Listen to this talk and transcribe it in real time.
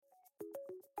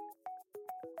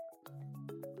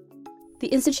The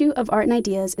Institute of Art and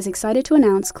Ideas is excited to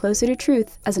announce Closer to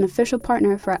Truth as an official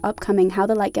partner for our upcoming How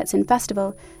the Light Gets In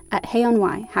festival at Hay on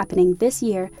Wye, happening this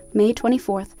year, May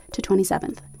 24th to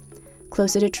 27th.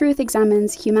 Closer to Truth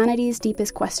examines humanity's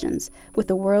deepest questions with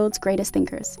the world's greatest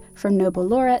thinkers, from Nobel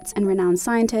laureates and renowned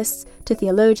scientists to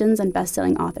theologians and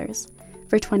best-selling authors.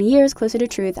 For 20 years, Closer to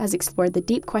Truth has explored the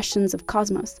deep questions of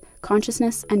cosmos,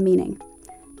 consciousness, and meaning.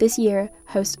 This year,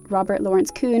 host Robert Lawrence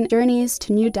Kuhn journeys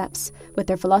to new depths with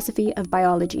their Philosophy of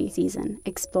Biology season,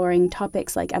 exploring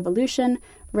topics like evolution,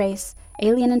 race,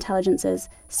 alien intelligences,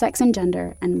 sex and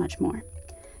gender, and much more.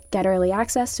 Get early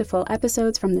access to full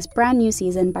episodes from this brand new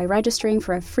season by registering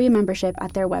for a free membership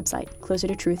at their website,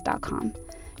 closertotruth.com.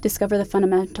 Discover the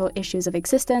fundamental issues of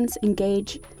existence,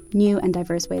 engage new and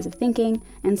diverse ways of thinking,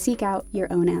 and seek out your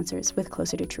own answers with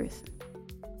Closer to Truth.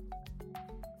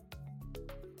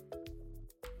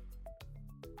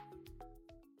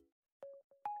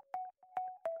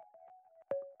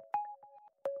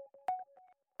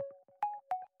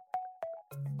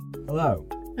 Hello.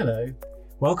 Hello.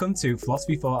 Welcome to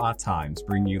Philosophy for Our Times,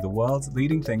 bringing you the world's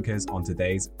leading thinkers on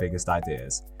today's biggest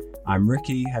ideas. I'm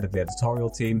Ricky, head of the editorial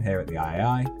team here at the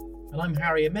IAI. And I'm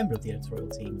Harry, a member of the editorial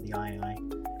team of the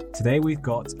IAI. Today we've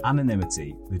got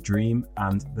Anonymity, the Dream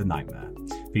and the Nightmare,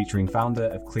 featuring founder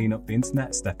of Clean Up the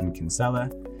Internet, Kinsella,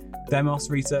 Demos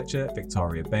researcher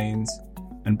Victoria Baines,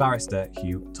 and barrister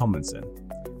Hugh Tomlinson.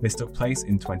 This took place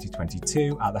in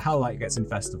 2022 at the How Light Gets In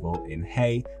Festival in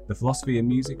Hay, the philosophy and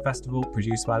music festival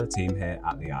produced by the team here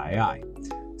at the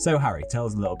IAI. So Harry, tell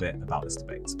us a little bit about this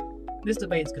debate. This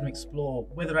debate is going to explore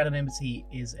whether anonymity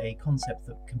is a concept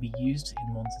that can be used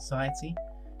in modern society.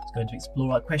 It's going to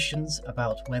explore our questions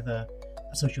about whether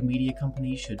a social media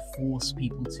company should force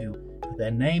people to put their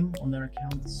name on their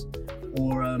accounts,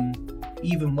 or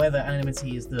even whether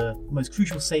anonymity is the most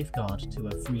crucial safeguard to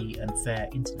a free and fair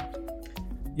internet.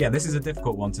 Yeah, this is a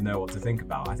difficult one to know what to think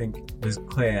about. I think there's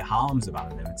clear harms of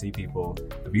anonymity, people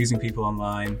abusing people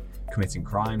online, committing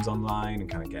crimes online and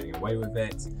kind of getting away with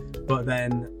it. But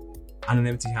then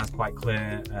anonymity has quite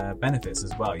clear benefits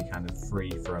as well. You're kind of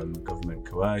free from government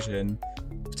coercion,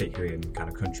 particularly in kind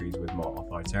of countries with more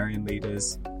authoritarian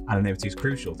leaders. Anonymity is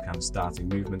crucial to kind of starting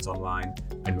movements online.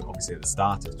 And obviously at the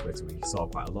start of Twitter, we saw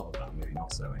quite a lot of that, maybe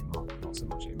not so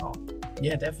much anymore.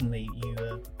 Yeah, definitely.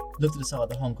 You looked at the start of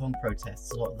the Hong Kong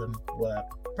protests, a lot of them were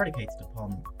predicated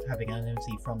upon having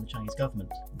anonymity from the Chinese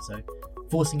government. And so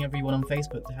forcing everyone on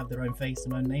Facebook to have their own face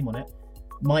and own name on it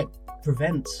might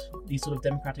prevent these sort of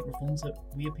democratic reforms that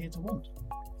we appear to want.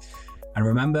 And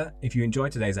remember, if you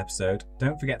enjoyed today's episode,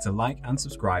 don't forget to like and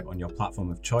subscribe on your platform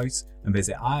of choice and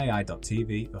visit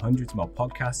iai.tv for hundreds more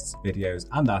podcasts, videos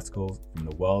and articles from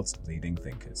the world's leading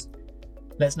thinkers.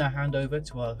 Let's now hand over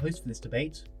to our host for this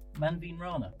debate, Manveen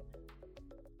Rana.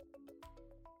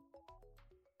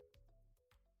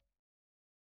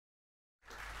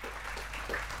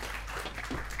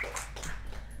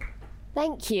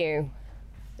 Thank you.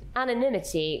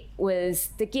 Anonymity was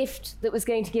the gift that was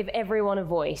going to give everyone a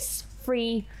voice,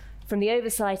 free from the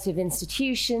oversight of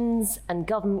institutions and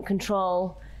government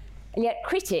control. And yet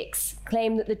critics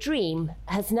claim that the dream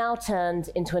has now turned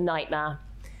into a nightmare.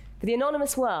 For the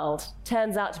anonymous world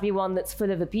turns out to be one that's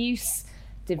full of abuse,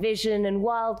 division, and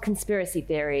wild conspiracy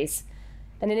theories.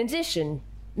 And in addition,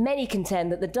 many contend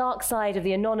that the dark side of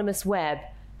the anonymous web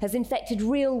has infected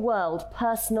real-world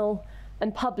personal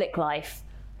and public life,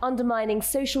 undermining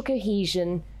social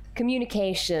cohesion,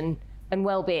 communication, and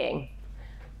well-being.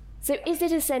 So is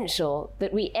it essential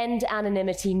that we end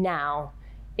anonymity now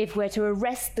if we're to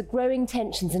arrest the growing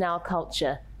tensions in our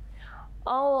culture?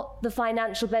 Are the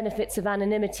financial benefits of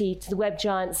anonymity to the web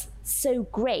giants so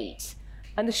great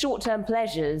and the short-term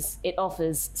pleasures it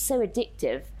offers so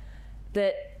addictive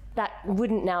that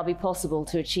wouldn't now be possible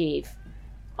to achieve?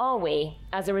 Are we,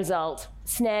 as a result,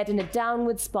 snared in a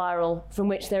downward spiral from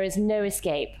which there is no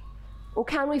escape? Or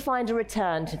can we find a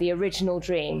return to the original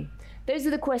dream? Those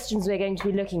are the questions we're going to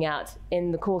be looking at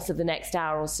in the course of the next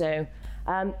hour or so.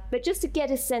 But just to get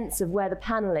a sense of where the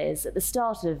panel is at the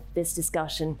start of this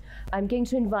discussion, I'm going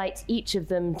to invite each of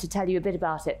them to tell you a bit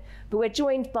about it. But we're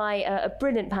joined by a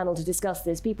brilliant panel to discuss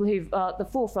this, people who are at the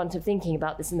forefront of thinking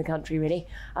about this in the country, really.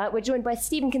 We're joined by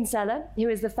Stephen Kinsella, who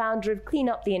is the founder of Clean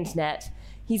Up the Internet.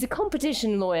 He's a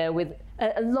competition lawyer with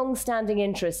a long-standing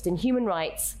interest in human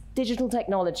rights, digital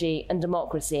technology, and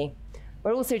democracy.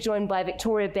 We're also joined by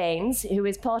Victoria Baines, who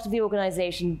is part of the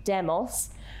organisation Demos.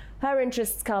 Her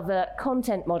interests cover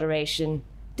content moderation,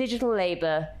 digital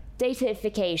labour,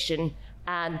 dataification,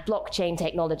 and blockchain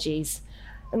technologies.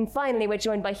 And finally, we're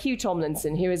joined by Hugh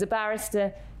Tomlinson, who is a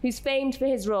barrister who's famed for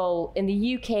his role in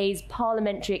the UK's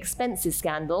parliamentary expenses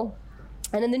scandal,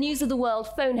 and in the News of the World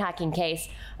phone hacking case,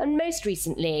 and most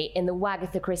recently in the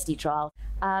Wagatha Christie trial.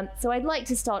 So I'd like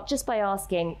to start just by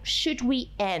asking, should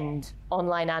we end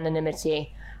online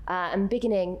anonymity? And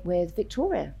beginning with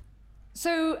Victoria.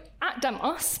 So at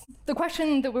Demos, the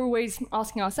question that we're always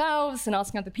asking ourselves and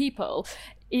asking other people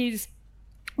is,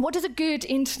 what does a good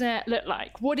internet look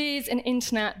like? What is an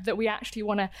internet that we actually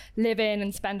want to live in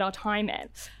and spend our time in?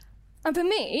 And for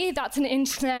me, that's an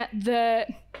internet that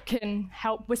can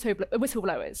help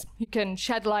whistleblowers, who can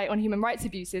shed light on human rights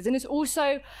abuses. And it's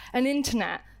also an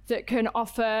internet that can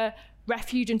offer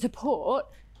refuge and support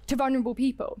to vulnerable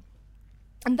people.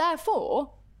 And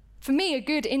therefore, for me, a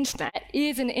good internet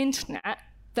is an internet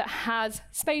that has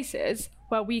spaces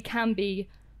where we can be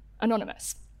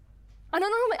anonymous. And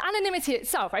anonymity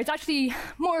itself, right, is actually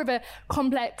more of a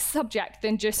complex subject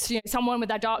than just someone with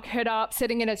their dark hood up,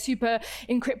 sitting in a super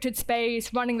encrypted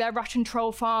space, running their Russian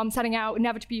troll farm, setting out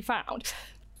never to be found.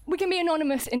 We can be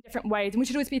anonymous in different ways, and we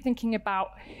should always be thinking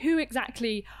about who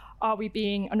exactly are we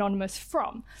being anonymous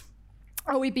from.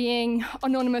 Are we being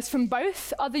anonymous from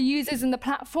both other users in the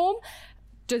platform?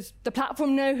 Does the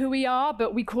platform know who we are,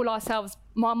 but we call ourselves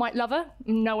Marmite Lover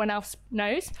and no one else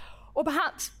knows? Or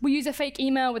perhaps we use a fake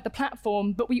email with the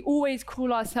platform, but we always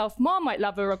call ourselves Marmite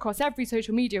Lover across every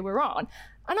social media we're on,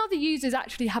 and other users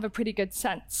actually have a pretty good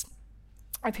sense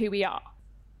of who we are.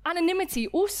 Anonymity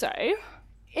also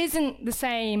isn't the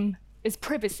same as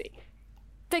privacy.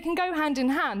 They can go hand in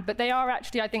hand, but they are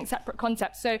actually, I think, separate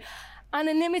concepts. So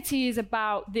anonymity is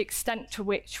about the extent to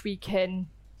which we can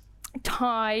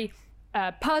tie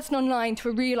a person online to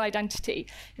a real identity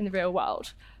in the real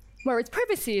world. Whereas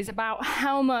privacy is about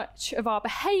how much of our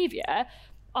behavior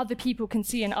other people can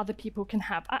see and other people can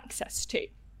have access to.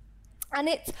 And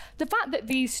it's the fact that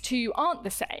these two aren't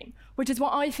the same, which is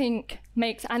what I think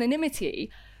makes anonymity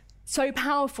so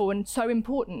powerful and so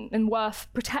important and worth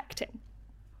protecting.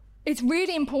 It's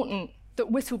really important that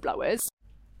whistleblowers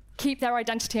keep their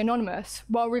identity anonymous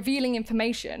while revealing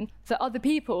information that other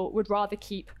people would rather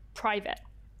keep private.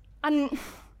 And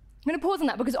I'm going to pause on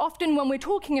that because often when we're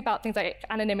talking about things like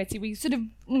anonymity, we sort of,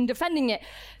 in defending it,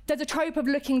 there's a trope of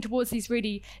looking towards these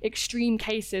really extreme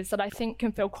cases that I think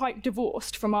can feel quite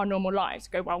divorced from our normal lives.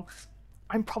 Go, well,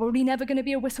 I'm probably never going to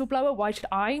be a whistleblower. Why should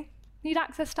I need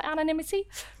access to anonymity?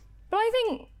 But I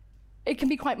think it can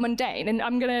be quite mundane. And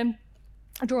I'm going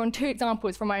to draw on two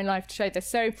examples from my own life to show this.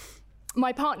 So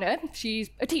my partner, she's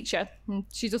a teacher, and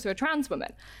she's also a trans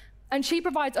woman. And she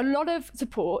provides a lot of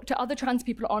support to other trans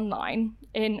people online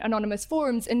in anonymous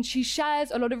forums, and she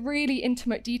shares a lot of really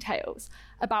intimate details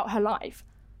about her life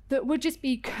that would just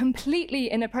be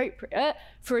completely inappropriate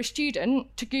for a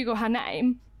student to Google her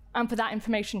name and for that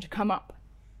information to come up.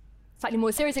 Slightly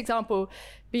more serious example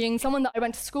being someone that I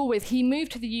went to school with. He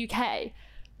moved to the UK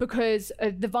because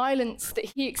of the violence that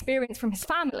he experienced from his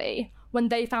family when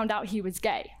they found out he was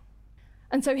gay.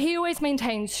 And so he always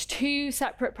maintains two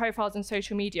separate profiles on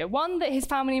social media. One that his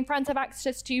family and friends have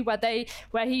access to,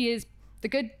 where he is the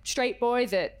good straight boy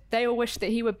that they all wish that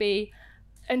he would be.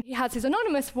 And he has his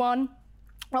anonymous one,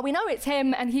 where we know it's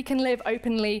him and he can live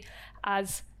openly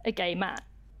as a gay man.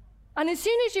 And as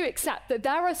soon as you accept that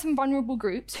there are some vulnerable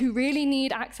groups who really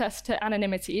need access to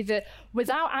anonymity, that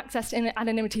without access to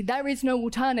anonymity, there is no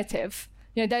alternative.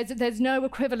 There's no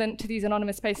equivalent to these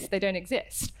anonymous spaces, they don't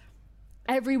exist.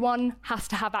 Everyone has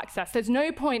to have access. There's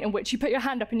no point in which you put your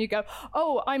hand up and you go,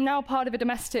 oh, I'm now part of a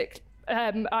domestic,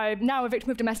 I'm now a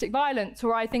victim of domestic violence,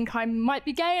 or I think I might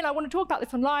be gay and I want to talk about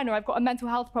this online, or I've got a mental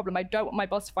health problem I don't want my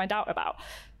boss to find out about.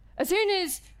 As soon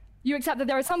as you accept that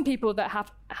there are some people that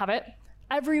have it,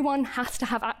 everyone has to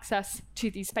have access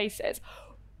to these spaces,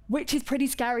 which is pretty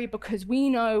scary because we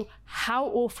know how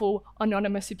awful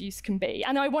anonymous abuse can be.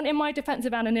 And I want, in my defense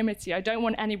of anonymity, I don't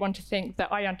want anyone to think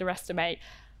that I underestimate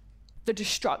the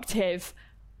destructive,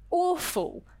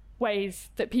 awful ways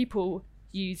that people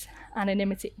use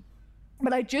anonymity.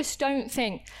 But I just don't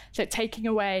think that taking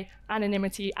away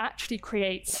anonymity actually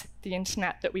creates the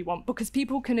internet that we want, because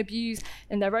people can abuse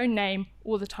in their own name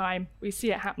all the time. We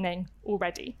see it happening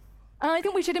already. And I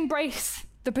think we should embrace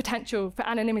the potential for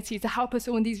anonymity to help us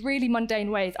all in these really mundane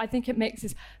ways. I think it makes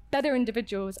us better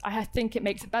individuals. I think it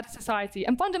makes a better society.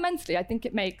 And fundamentally, I think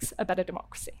it makes a better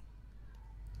democracy.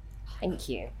 Thank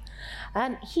you.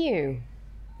 Hugh,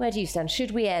 where do you stand? Should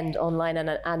we end online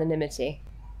anonymity?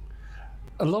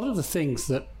 A lot of the things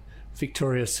that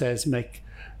Victoria says make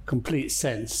complete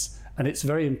sense, and it's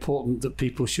very important that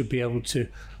people should be able to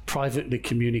privately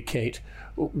communicate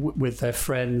with their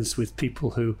friends, with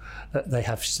people who they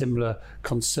have similar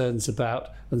concerns about,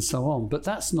 and so on. But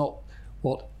that's not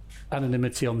what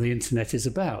anonymity on the internet is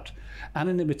about.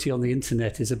 Anonymity on the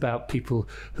internet is about people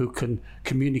who can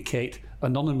communicate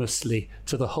anonymously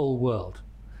to the whole world.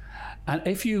 And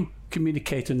if you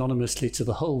communicate anonymously to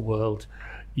the whole world,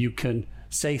 you can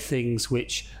say things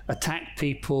which attack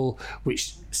people,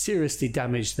 which seriously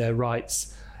damage their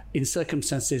rights in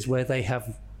circumstances where they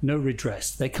have no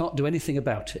redress. They can't do anything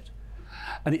about it.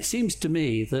 And it seems to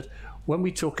me that when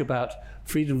we talk about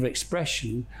freedom of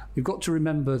expression, we've got to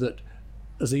remember that,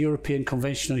 as the European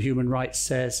Convention on Human Rights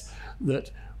says, that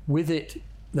with it,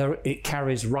 it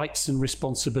carries rights and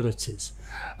responsibilities.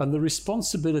 And the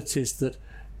responsibilities that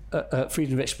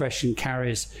freedom of expression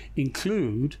carries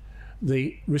include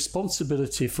the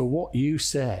responsibility for what you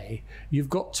say. You've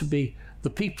got to be the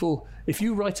people. If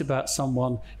you write about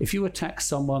someone, if you attack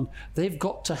someone, they've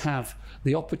got to have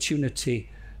the opportunity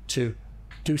to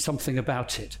do something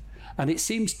about it. And it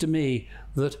seems to me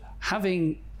that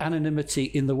having anonymity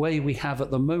in the way we have at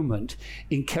the moment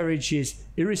encourages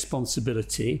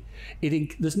irresponsibility.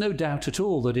 There's no doubt at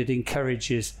all that it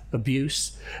encourages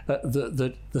abuse,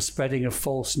 the spreading of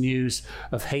false news,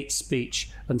 of hate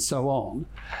speech, and so on.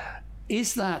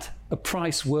 Is that a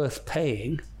price worth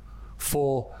paying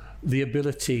for the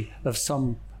ability of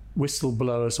some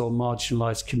whistleblowers or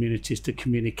marginalised communities to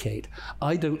communicate?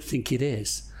 I don't think it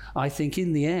is. I think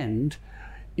in the end,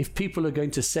 if people are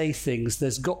going to say things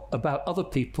about other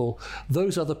people,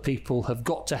 those other people have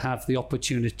got to have the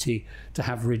opportunity to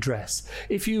have redress.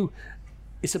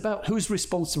 It's about who's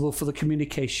responsible for the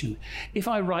communication. If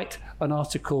I write an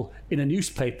article in a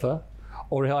newspaper,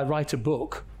 or if I write a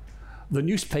book, the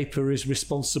newspaper is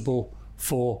responsible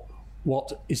for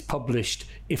what is published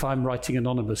if I'm writing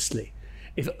anonymously.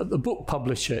 If the book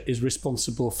publisher is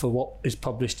responsible for what is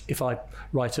published if I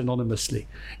write anonymously.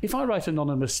 If I write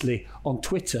anonymously on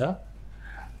Twitter,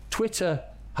 Twitter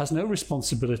has no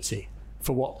responsibility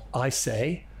for what I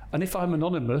say. And if I'm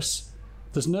anonymous,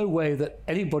 there's no way that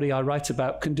anybody I write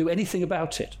about can do anything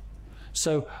about it.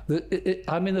 So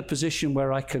I'm in a position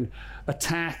where I can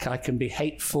attack, I can be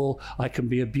hateful, I can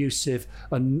be abusive,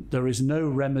 and there is no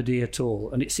remedy at all.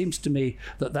 And it seems to me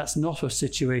that that's not a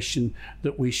situation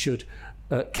that we should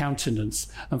countenance.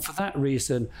 And for that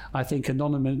reason, I think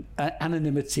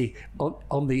anonymity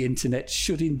on the internet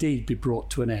should indeed be brought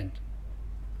to an end.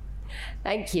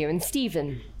 Thank you. And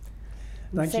Stephen,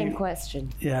 same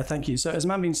question. Yeah, thank you. So as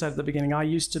Manbeen said at the beginning, I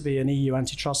used to be an EU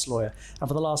antitrust lawyer. And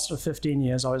for the last 15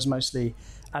 years, I was mostly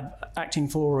acting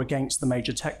for or against the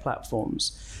major tech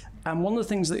platforms. And one of the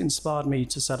things that inspired me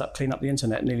to set up Clean Up the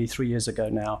Internet nearly 3 years ago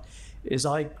now is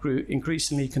I grew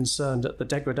increasingly concerned at the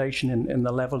degradation in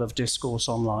the level of discourse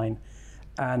online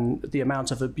and the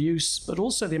amount of abuse, but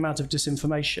also the amount of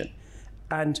disinformation.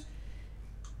 And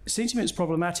it seems to me it's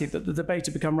problematic that the debate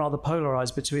had become rather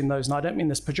polarized between those, and I don't mean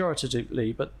this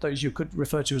pejoratively, but those you could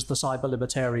refer to as the cyber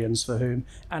libertarians, for whom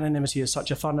anonymity is such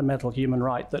a fundamental human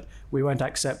right that we won't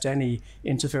accept any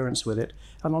interference with it.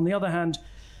 And on the other hand,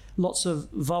 lots of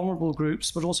vulnerable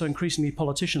groups, but also increasingly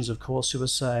politicians, of course, who are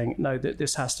saying, no,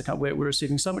 this has to come. We're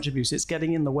receiving so much abuse. It's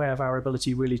getting in the way of our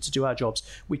ability really to do our jobs.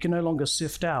 We can no longer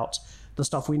sift out the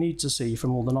stuff we need to see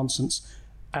from all the nonsense.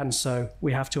 And so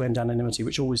we have to end anonymity,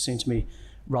 which always seemed to me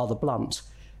rather blunt.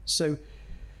 So,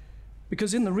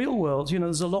 because in the real world,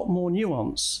 there's a lot more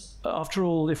nuance. After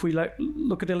all, if we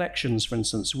look at elections, for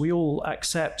instance, we all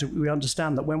we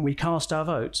understand that when we cast our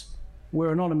vote,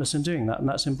 we're anonymous in doing that, and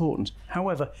that's important.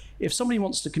 However, if somebody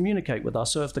wants to communicate with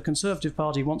us, or if the Conservative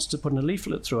Party wants to put in a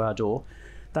leaflet through our door,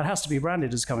 that has to be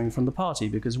branded as coming from the party,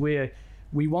 because we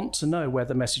want to know where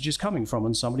the message is coming from,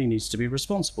 and somebody needs to be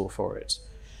responsible for it.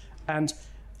 And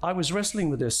I was wrestling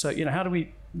with this. So, how do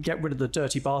we get rid of the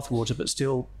dirty bathwater but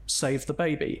still save the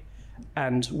baby?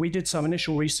 And we did some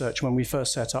initial research when we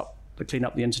first set up the Clean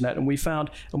Up the Internet, and we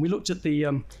looked at the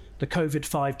COVID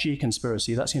 5G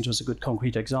conspiracy. That seemed to us a good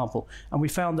concrete example. And we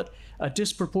found that a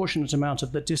disproportionate amount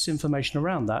of the disinformation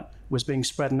around that was being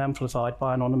spread and amplified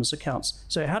by anonymous accounts.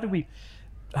 So how do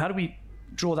we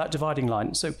draw that dividing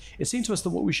line? So it seemed to us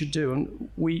that what we should do, and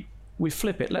we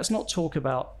flip it. Let's not talk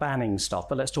about banning stuff,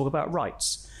 but let's talk about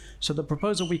rights. So the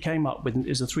proposal we came up with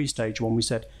is a 3-stage one. We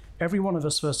said every one of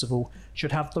us, first of all,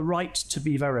 should have the right to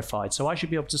be verified. So I should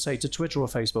be able to say to Twitter or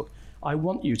Facebook, I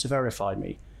want you to verify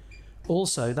me.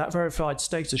 Also, that verified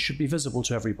status should be visible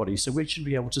to everybody, so we should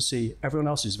be able to see everyone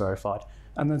else is verified.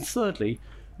 And then thirdly,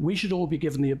 we should all be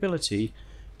given the ability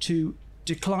to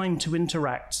decline to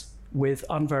interact with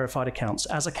unverified accounts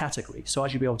as a category. So I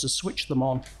should be able to switch them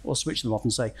on or switch them off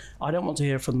and say, I don't want to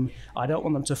hear from them, I don't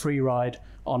want them to free ride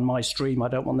on my stream, I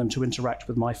don't want them to interact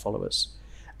with my followers.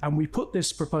 And we put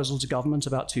this proposal to government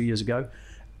about 2 years ago,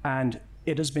 and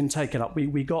it has been taken up.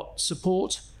 We got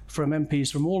support from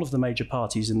MPs from all of the major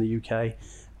parties in the UK.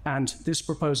 And this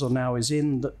proposal now is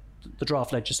in the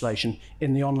draft legislation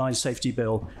in the online safety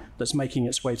bill that's making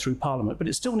its way through Parliament. But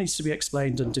it still needs to be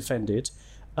explained and defended.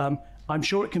 I'm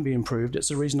sure it can be improved. It's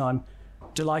the reason I'm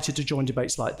delighted to join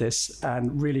debates like this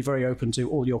and really very open to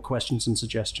all your questions and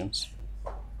suggestions.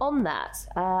 On that,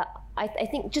 I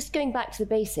think just going back to the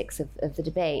basics of the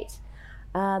debate,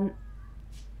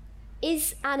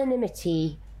 is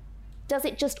anonymity, does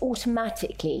it just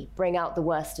automatically bring out the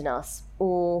worst in us?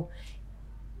 Or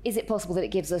is it possible that it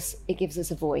gives us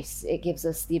a voice? It gives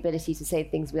us the ability to say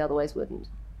things we otherwise wouldn't?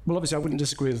 Well, obviously, I wouldn't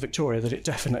disagree with Victoria that it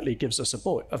definitely gives us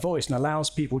a voice and allows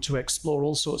people to explore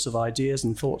all sorts of ideas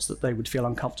and thoughts that they would feel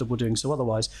uncomfortable doing so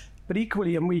otherwise. But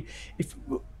equally, and if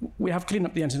we have Clean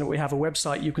Up the Internet, we have a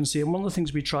website you can see, and one of the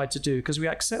things we tried to do, because we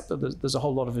accept that there's a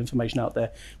whole lot of information out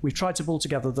there, we've tried to pull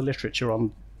together the literature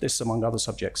on this, among other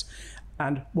subjects.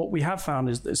 And what we have found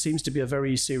is there seems to be a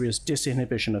very serious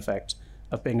disinhibition effect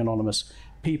of being anonymous.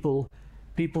 People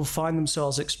find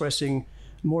themselves expressing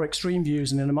more extreme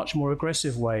views and in a much more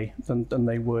aggressive way than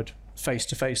they would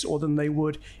face-to-face, or than they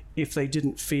would if they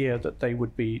didn't fear that they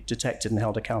would be detected and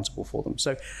held accountable for them.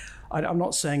 So I'm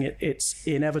not saying it's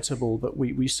inevitable, but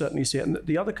we certainly see it. And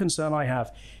the other concern I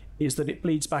have is that it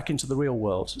bleeds back into the real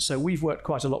world. So we've worked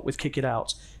quite a lot with Kick It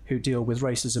Out, who deal with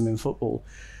racism in football.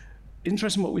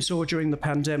 Interesting what we saw during the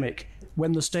pandemic,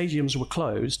 when the stadiums were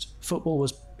closed, football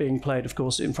was being played, of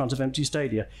course, in front of empty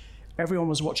stadia. Everyone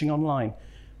was watching online.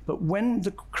 But when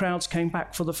the crowds came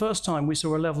back for the first time, we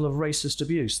saw a level of racist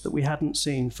abuse that we hadn't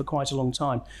seen for quite a long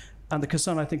time. And the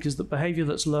concern, I think, is that behaviour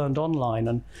that's learned online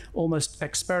and almost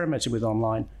experimented with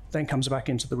online then comes back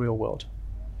into the real world.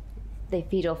 They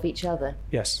feed off each other.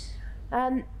 Yes.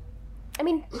 I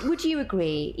mean, would you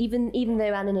agree, even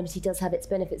though anonymity does have its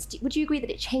benefits, would you agree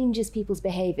that it changes people's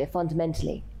behaviour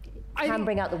fundamentally? It can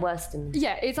bring out the worst in them?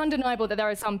 Yeah, it's undeniable that there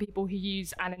are some people who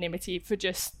use anonymity for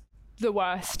just the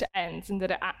worst ends, and that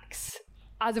it acts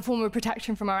as a form of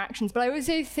protection from our actions. But I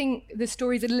also think the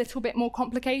story is a little bit more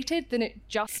complicated than it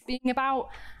just being about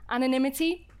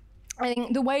anonymity. I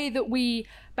think the way that we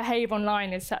behave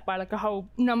online is set by like a whole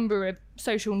number of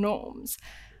social norms.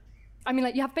 I mean,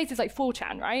 like, you have places like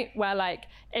 4chan, right, where like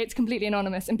it's completely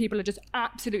anonymous and people are just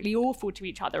absolutely awful to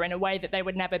each other in a way that they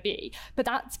would never be. But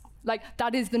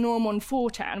that is the norm on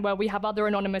 4chan, where we have other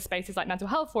anonymous spaces like mental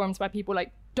health forums where people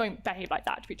like don't behave like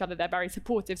that to each other. They're very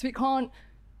supportive. So it can't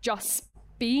just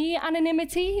be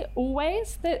anonymity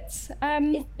always that's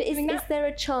is there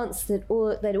a chance that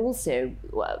also,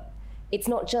 well, it's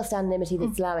not just anonymity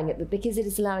that's allowing it, but because it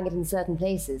is allowing it in certain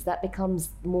places, that becomes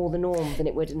more the norm than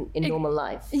it would in normal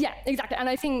life? Yeah, exactly. And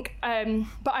I think,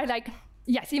 but I like,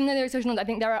 yes, even though there are social norms, I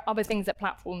think there are other things that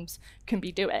platforms can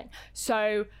be doing.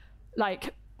 So,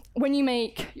 like, when you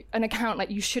make an account, like,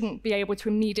 you shouldn't be able to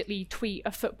immediately tweet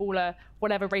a footballer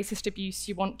whatever racist abuse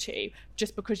you want to,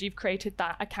 just because you've created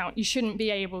that account. You shouldn't be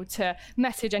able to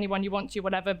message anyone you want to,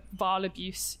 whatever vile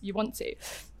abuse you want to.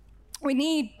 We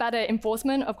need better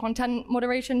enforcement of content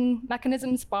moderation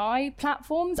mechanisms by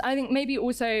platforms. I think maybe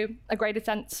also a greater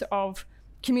sense of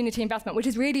community investment, which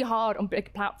is really hard on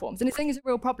big platforms. And I think it's a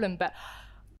real problem, but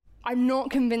I'm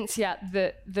not convinced yet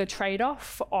that the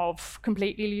trade-off of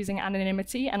completely losing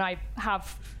anonymity, and I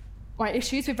have my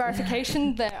issues with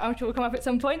verification that I'm sure will come up at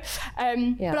some point,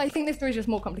 but I think this story is just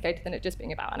more complicated than it just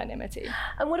being about anonymity.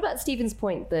 And what about Stephen's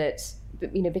point that,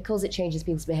 you know, because it changes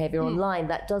people's behaviour online,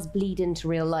 that does bleed into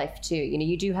real life too? You know,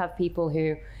 you do have people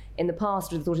who in the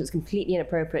past would have thought it was completely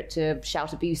inappropriate to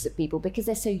shout abuse at people because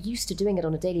they're so used to doing it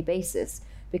on a daily basis,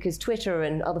 because Twitter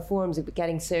and other forums are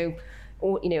getting so,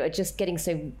 or, you know, are just getting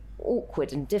so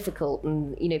awkward and difficult,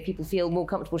 and, you know, people feel more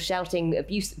comfortable shouting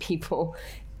abuse at people.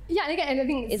 Yeah, and again, I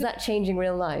think... Is that changing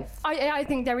real life? I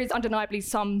think there is undeniably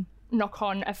some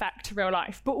knock-on effect to real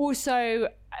life, but also,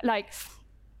 like,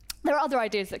 there are other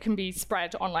ideas that can be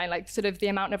spread online, like sort of the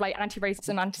amount of like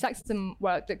anti-racism, anti-sexism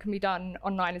work that can be done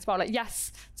online as well. Like,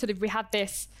 yes, sort of we have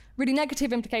this really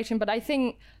negative implication, but I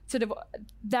think sort of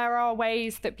there are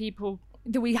ways that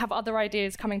we have other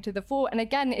ideas coming to the fore. And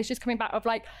again, it's just coming back of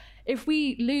like, if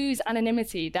we lose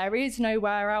anonymity, there is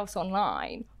nowhere else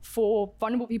online for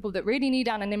vulnerable people that really need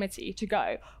anonymity to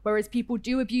go. Whereas people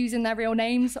do abuse in their real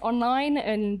names online,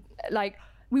 and like,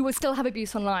 we will still have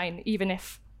abuse online even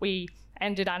if we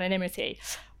ended anonymity,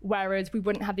 whereas we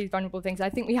wouldn't have these vulnerable things. I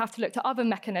think we have to look to other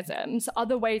mechanisms,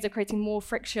 other ways of creating more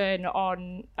friction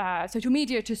on social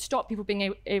media to stop people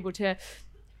being able to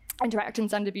interact and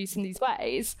send abuse in these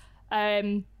ways,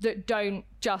 that don't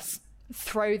just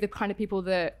throw the kind of people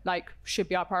that like should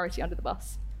be our priority under the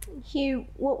bus. Hugh,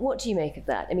 what do you make of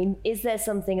that? I mean, is there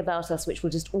something about us which will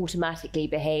just automatically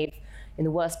behave in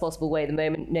the worst possible way the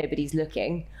moment nobody's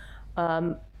looking?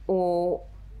 Or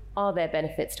are there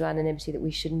benefits to anonymity that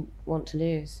we shouldn't want to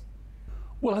lose?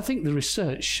 Well, I think the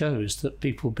research shows that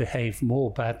people behave more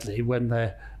badly when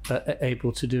they're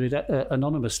able to do it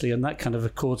anonymously, and that kind of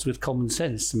accords with common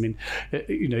sense. I mean,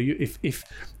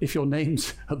 if your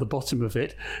name's at the bottom of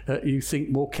it, you think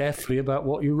more carefully about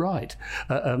what you write.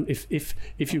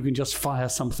 If you can just fire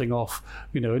something off,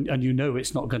 and you know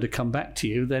it's not going to come back to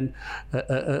you, then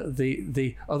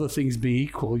the other things being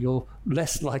equal, you're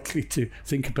less likely to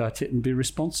think about it and be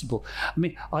responsible. I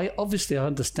mean, I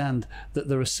understand that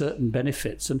there are certain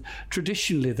benefits, and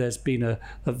traditionally there's been a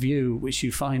view which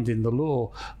you find in the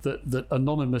law that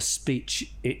anonymous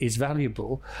speech is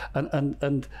valuable,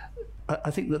 and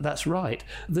I think that that's right.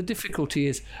 The difficulty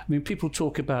is, I mean, people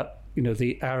talk about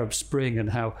the Arab Spring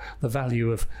and how the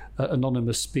value of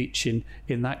anonymous speech in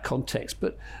that context,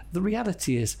 but the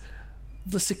reality is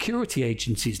the security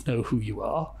agencies know who you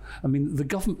are. I mean, the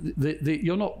government,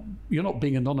 you're not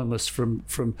being anonymous from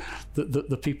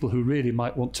the people who really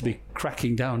might want to be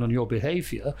cracking down on your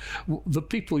behaviour. The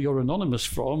people you're anonymous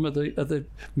from are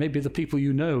maybe the people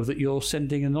that you're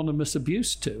sending anonymous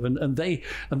abuse to, and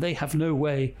they have no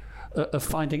way of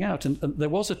finding out. And there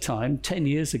was a time 10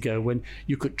 years ago when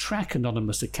you could track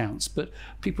anonymous accounts, but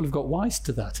people have got wise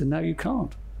to that, and now you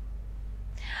can't.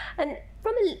 And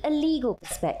from a legal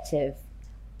perspective,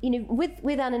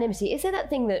 with anonymity, is there that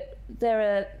thing that there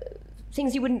are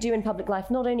things you wouldn't do in public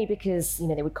life, not only because,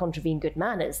 they would contravene good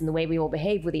manners and the way we all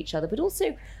behave with each other, but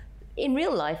also in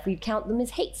real life, we'd count them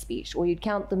as hate speech, or you'd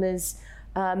count them as,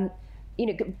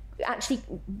 actually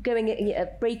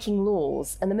breaking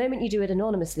laws. And the moment you do it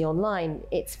anonymously online,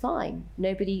 it's fine.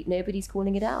 Nobody's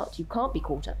calling it out. You can't be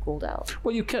called out.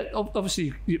 Well, you can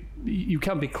obviously you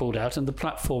can be called out, and the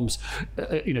platforms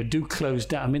do close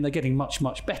down. I mean, they're getting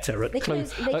much better at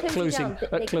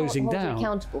closing down.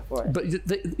 Accountable for it.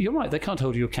 But you're right, they can't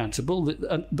hold you accountable.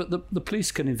 But the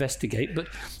police can investigate. But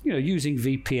using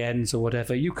VPNs or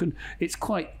whatever, you can. It's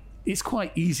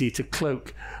quite easy to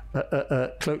cloak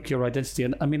your identity.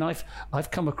 And I mean, I've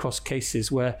come across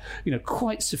cases where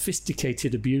quite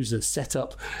sophisticated abusers set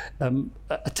up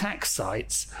attack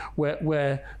sites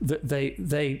where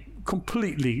they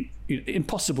completely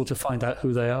impossible to find out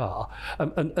who they are,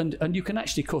 and you can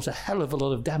actually cause a hell of a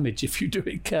lot of damage if you do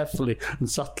it carefully and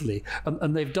subtly.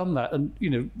 And they've done that,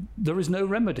 and there is no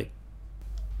remedy.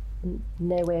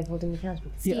 No way of holding them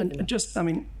accountable. Yeah, and just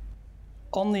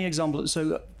on the example,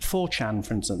 so 4chan,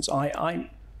 for instance, I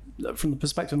from the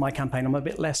perspective of my campaign, I'm a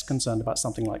bit less concerned about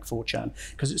something like 4chan,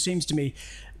 because it seems to me,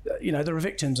 there are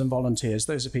victims and volunteers.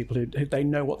 Those are people who they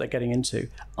know what they're getting into.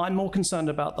 I'm more concerned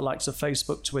about the likes of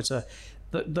Facebook, Twitter,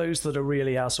 those that are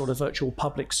really our sort of virtual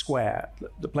public square,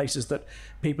 the places that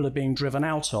people are being driven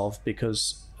out of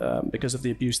because of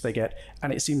the abuse they get,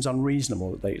 and it seems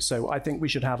unreasonable that so I think we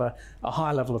should have a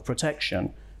higher level of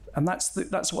protection. And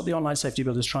that's what the Online Safety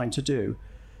Bill is trying to do,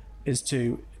 is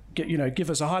to give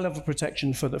us a high level of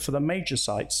protection for the major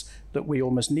sites that we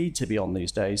almost need to be on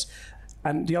these days.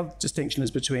 And the other distinction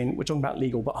is between, we're talking about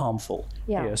legal but harmful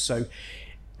here. So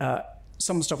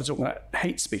some of the stuff we're talking about,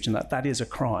 hate speech, and that is a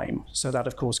crime. So that,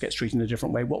 of course, gets treated in a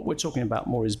different way. What we're talking about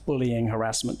more is bullying,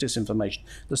 harassment, disinformation,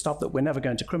 the stuff that we're never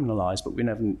going to criminalise, but we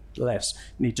nevertheless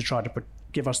need to try to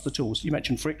give us the tools. You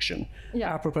mentioned friction.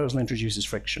 Yeah. Our proposal introduces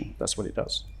friction. That's what it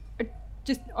does.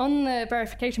 Just on the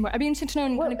verification point, I'd be interested to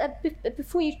know... Well,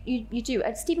 before you do,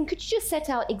 Stephen, could you just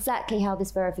set out exactly how this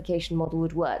verification model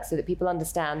would work so that people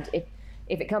understand if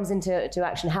it comes into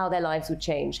action, how their lives would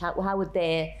change? How would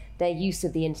their use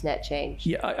of the internet change?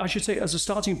 Yeah, I should say, as a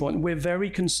starting point, we're very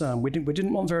concerned. We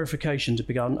didn't want verification to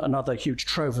become another huge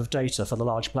trove of data for the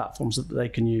large platforms that they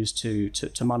can use to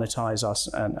monetize us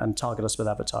and target us with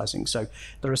advertising. So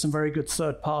there are some very good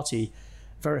third-party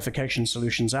verification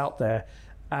solutions out there.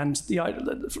 And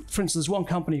for instance, there's one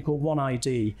company called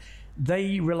OneID.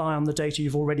 They rely on the data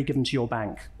you've already given to your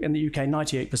bank. In the UK,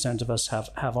 98% of us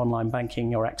have online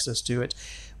banking or access to it.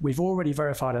 We've already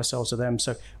verified ourselves to them,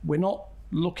 so we're not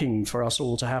looking for us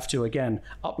all to have to, again,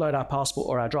 upload our passport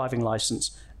or our driving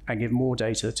license and give more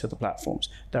data to the platforms.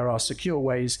 There are secure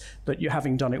ways that you,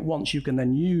 having done it once, you can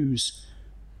then use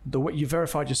the way you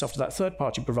verified yourself to that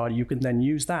third-party provider, you can then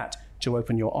use that to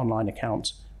open your online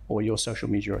account or your social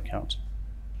media account.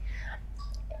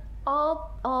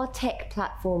 Are tech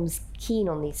platforms keen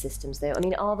on these systems, though? I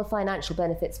mean, are the financial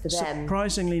benefits for them?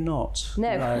 Surprisingly not. No.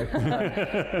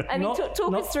 I mean,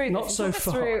 talk us through this. Talk us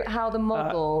through how the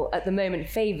model at the moment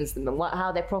favours them and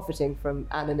how they're profiting from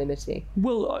anonymity.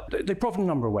 Well, they profit in a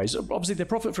number of ways. Obviously, they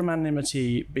profit from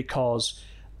anonymity because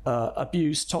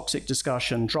abuse, toxic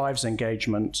discussion drives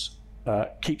engagement.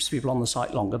 keeps people on the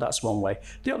site longer. That's one way.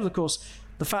 The other, of course,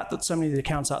 the fact that so many of the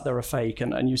accounts out there are fake,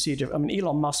 and you see, I mean,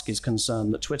 Elon Musk is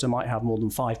concerned that Twitter might have more than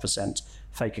 5%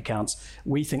 fake accounts.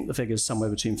 We think the figure is somewhere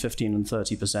between 15 and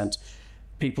 30%.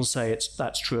 People say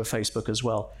that's true of Facebook as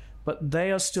well. But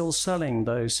they are still selling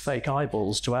those fake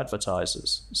eyeballs to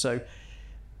advertisers. So,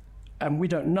 and we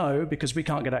don't know because we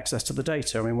can't get access to the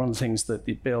data. I mean, one of the things that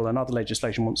the bill and other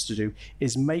legislation wants to do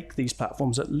is make these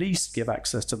platforms at least give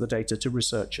access to the data to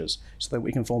researchers so that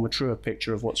we can form a truer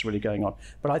picture of what's really going on.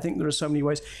 But I think there are so many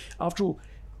ways. After all,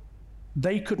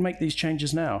 they could make these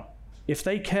changes now. If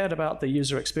they cared about the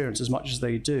user experience as much as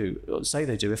they do, or say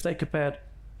they do, if they cared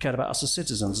about us as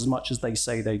citizens as much as they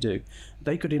say they do,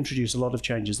 they could introduce a lot of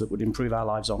changes that would improve our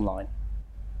lives online.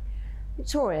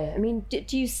 Victoria, I mean,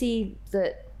 do you see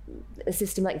that a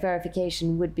system like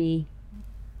verification would be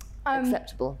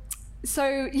acceptable?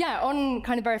 So, yeah, on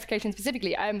kind of verification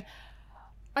specifically, I'm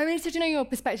interested to know your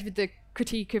perspective of the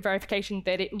critique of verification,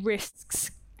 that it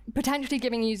risks potentially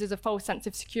giving users a false sense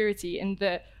of security, in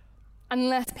that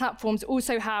unless platforms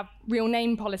also have real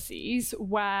name policies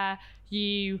where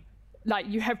you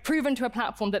have proven to a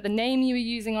platform that the name you are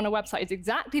using on a website is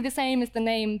exactly the same as the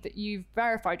name that you've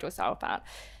verified yourself at.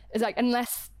 It's like,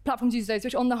 unless platforms use those,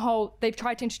 which on the whole they've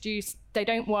tried to introduce, they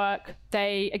don't work.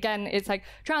 It's like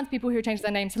trans people who change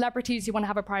their name, celebrities who want to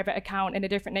have a private account in a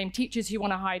different name, teachers who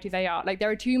want to hide who they are. Like, there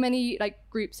are too many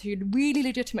groups who really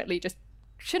legitimately just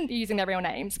shouldn't be using their real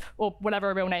names, or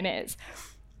whatever a real name is.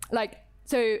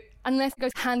 So unless it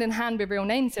goes hand in hand with real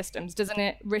name systems, doesn't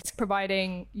it risk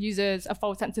providing users a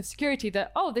false sense of security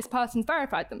that, oh, this person's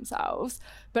verified themselves,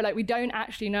 but we don't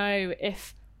actually know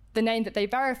if the name that they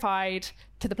verified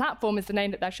to the platform is the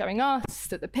name that they're showing us,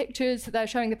 that the pictures that they're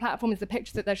showing the platform is the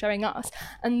pictures that they're showing us,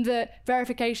 and that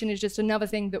verification is just another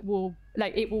thing that will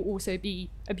also be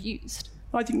abused.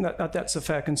 I think that's a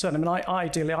fair concern. I mean,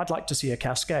 ideally, I'd like to see a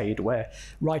cascade where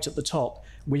right at the top,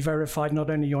 we verified not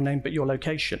only your name, but your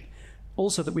location.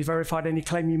 Also, that we verified any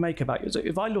claim you make about you. So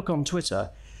if I look on Twitter,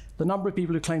 the number of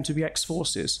people who claim to be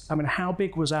ex-forces, I mean, how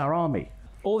big was our army?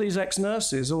 All these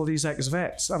ex-nurses, all these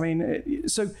ex-vets. I mean,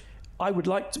 so I would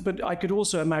like to, but I could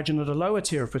also imagine at a lower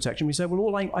tier of protection, we say,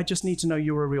 well, I just need to know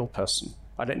you're a real person.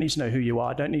 I don't need to know who you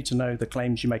are. I don't need to know the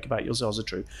claims you make about yourselves are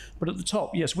true. But at the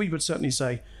top, yes, we would certainly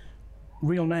say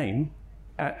real name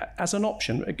as an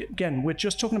option. Again, we're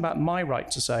just talking about my right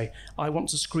to say, I want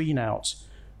to screen out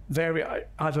I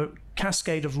have a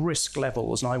cascade of risk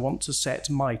levels, and I want to set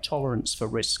my tolerance for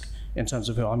risk in terms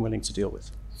of who I'm willing to deal with.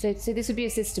 So this would be a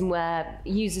system where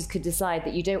users could decide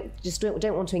that you don't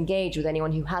want to engage with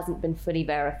anyone who hasn't been fully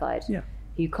verified, who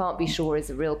you can't be sure is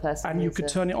a real person. And you could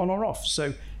turn it on or off.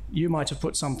 So you might have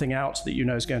put something out that you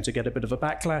know is going to get a bit of a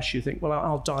backlash. You think, well,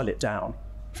 I'll dial it down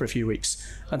for a few weeks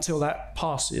until that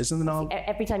passes, and then I'll...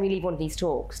 Every time you leave one of these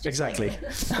talks. Exactly.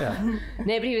 Yeah.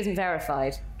 Nobody who isn't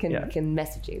verified can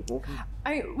message you.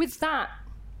 With that,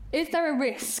 is there a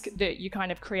risk that you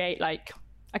kind of create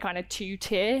a kind of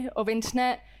two-tier of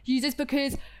internet users?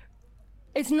 Because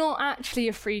it's not actually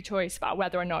a free choice about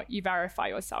whether or not you verify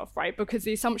yourself, right? Because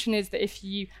the assumption is that if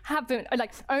you haven't,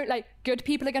 good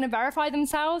people are going to verify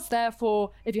themselves.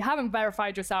 Therefore, if you haven't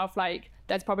verified yourself,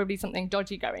 there's probably something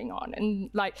dodgy going on. And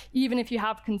even if you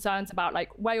have concerns about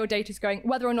where your data is going,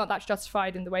 whether or not that's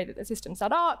justified in the way that the system's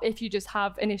set up, if you just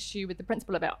have an issue with the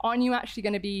principle of it, aren't you actually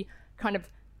going to be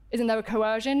isn't there a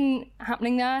coercion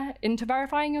happening there into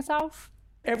verifying yourself?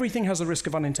 Everything has a risk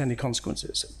of unintended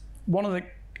consequences. One of the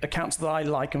accounts that I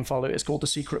like and follow is called The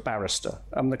Secret Barrister.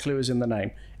 The clue is in the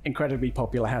name. Incredibly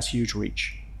popular, has huge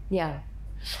reach. Yeah.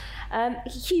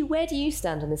 Hugh, where do you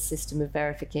stand on this system of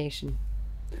verification?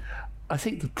 I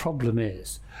think the problem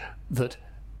is that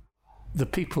the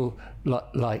people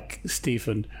like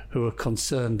Stephen who are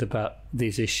concerned about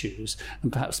these issues,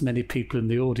 and perhaps many people in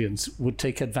the audience, would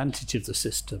take advantage of the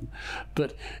system,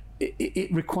 but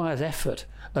it requires effort,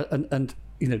 and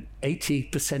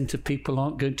 80% of people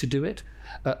aren't going to do it,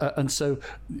 and so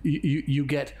you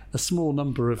get a small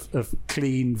number of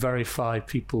clean, verified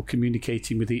people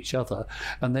communicating with each other,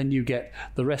 and then you get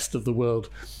the rest of the world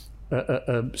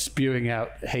spewing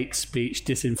out hate speech,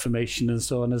 disinformation, and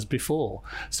so on as before.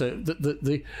 So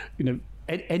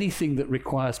anything that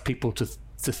requires people to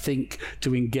think,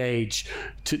 to engage,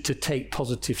 to take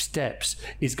positive steps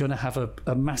is going to have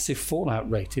a massive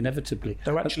fallout rate inevitably.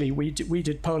 Though actually we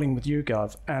did polling with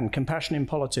YouGov, and Compassion in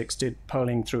Politics did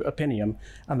polling through Opinium,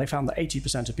 and they found that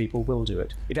 80% of people will do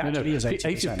it. It actually is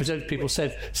 80%. 80% of people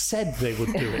said they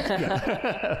would do it.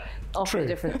 Yeah. Often a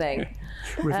different thing.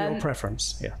 Reveal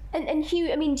preference, yeah. And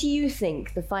Hugh, I mean, do you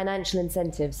think the financial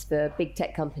incentives for big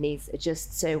tech companies are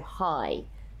just so high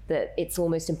that it's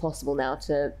almost impossible now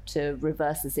to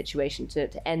reverse the situation,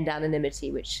 to end anonymity,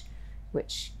 which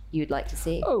you'd like to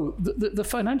see? Oh, the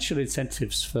financial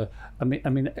incentives for, I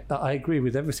mean, I agree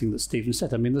with everything that Stephen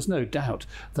said. I mean, there's no doubt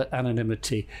that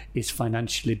anonymity is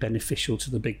financially beneficial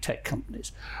to the big tech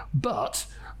companies. But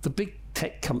the big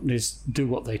tech companies do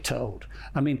what they're told.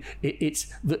 I mean,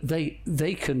 it's that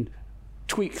they can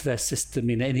tweak their system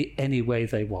in any way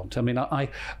they want. I mean, I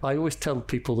always tell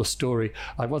people the story.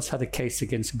 I once had a case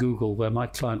against Google where my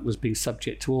client was being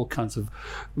subject to all kinds of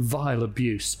vile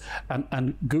abuse,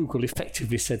 and Google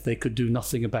effectively said they could do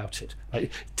nothing about it.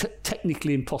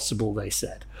 Technically impossible, they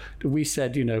said. We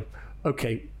said,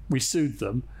 okay, we sued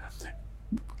them.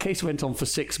 Case went on for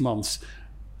 6 months.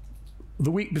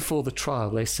 The week before the trial,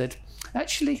 they said,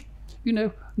 actually,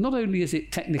 not only is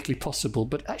it technically possible,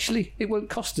 but actually it won't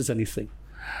cost us anything.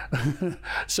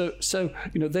 So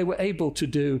they were able to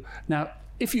do. Now,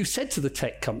 if you said to the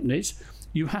tech companies,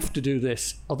 you have to do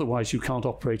this, otherwise you can't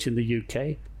operate in the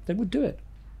UK, they would do it.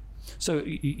 So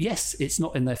yes, it's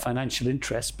not in their financial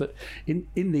interest, but in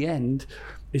the end,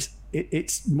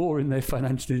 it's more in their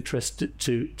financial interest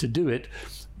to do it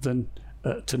than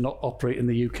to not operate in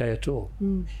the UK at all.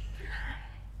 Mm.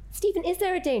 Stephen, is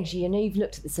there a danger, I know you've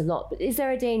looked at this a lot, but is there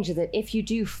a danger that if you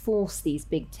do force these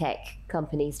big tech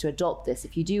companies to adopt this,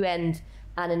 if you do end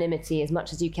anonymity as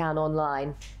much as you can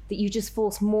online, that you just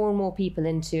force more and more people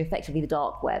into effectively the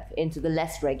dark web, into the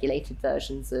less regulated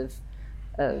versions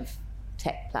of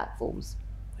tech platforms?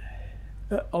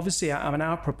 Obviously, I mean,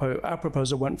 our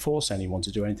proposal won't force anyone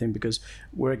to do anything, because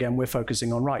we're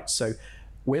focusing on rights. So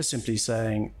we're simply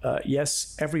saying,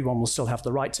 yes, everyone will still have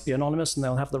the right to be anonymous, and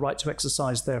they'll have the right to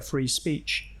exercise their free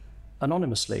speech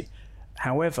anonymously.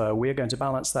 However, we're going to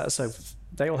balance that so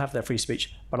they will have their free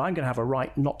speech, but I'm going to have a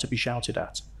right not to be shouted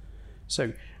at.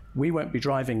 So we won't be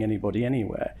driving anybody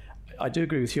anywhere. I do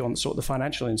agree with you on sort of the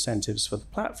financial incentives for the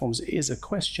platforms. It is a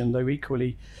question, though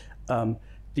equally,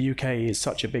 the UK is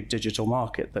such a big digital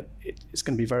market that it's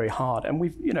going to be very hard. And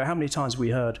we've, how many times we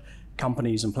heard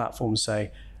companies and platforms say,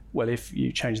 well, if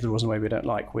you change the rules in a way we don't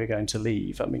like, we're going to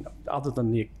leave. I mean, other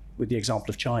than with the example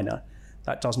of China,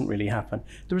 that doesn't really happen.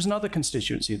 There is another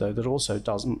constituency, though, that also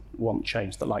doesn't want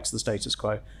change, that likes the status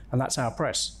quo, and that's our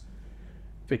press.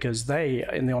 Because they,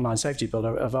 in the Online Safety Bill,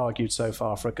 have argued so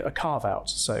far for a carve-out,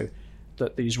 so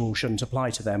that these rules shouldn't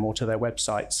apply to them or to their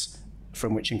websites,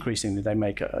 from which increasingly they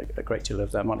make a great deal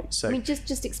of their money. So, I mean,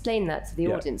 just explain that to the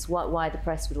audience, why the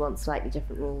press would want slightly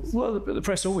different rules. Well, the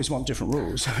press always want different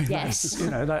rules. I mean, yes.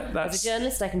 That's, as a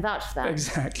journalist, I can vouch for that.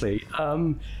 Exactly.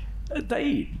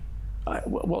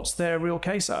 What's their real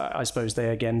case? I suppose they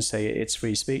again say it's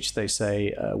free speech. They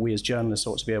say we as journalists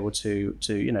ought to be able to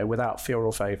without fear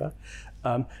or favour.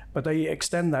 But they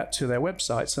extend that to their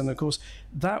websites, and of course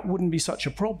that wouldn't be such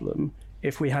a problem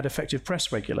if we had effective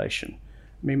press regulation.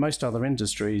 I mean, most other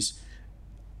industries,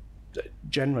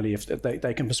 generally, if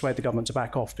they can persuade the government to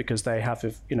back off because they have,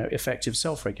 effective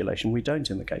self-regulation. We don't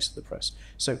in the case of the press.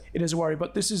 So it is a worry.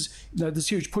 But this is, there's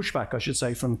huge pushback, I should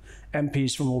say, from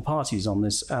MPs from all parties on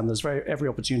this. And there's every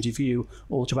opportunity for you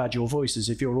all to add your voices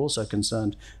if you're also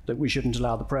concerned that we shouldn't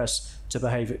allow the press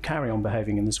to carry on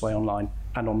behaving in this way online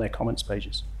and on their comments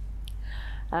pages.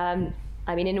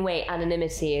 I mean, in a way,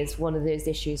 anonymity is one of those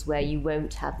issues where you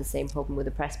won't have the same problem with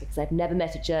the press, because I've never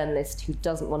met a journalist who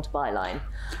doesn't want to byline.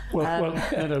 Well,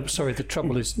 no, sorry. The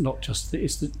trouble is not just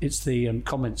it's the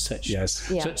comments section. Yes.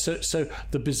 Yeah. So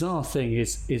the bizarre thing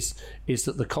is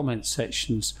that the comment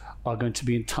sections are going to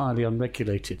be entirely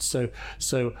unregulated. So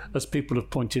as people have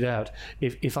pointed out,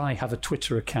 if I have a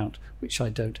Twitter account, which I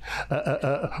don't,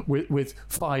 with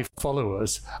 5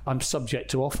 followers, I'm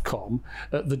subject to Ofcom.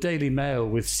 The Daily Mail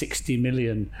with 60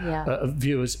 million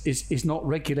viewers is not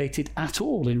regulated at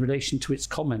all in relation to its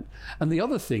comment. And the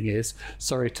other thing is,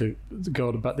 sorry to go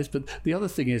on about this, but the other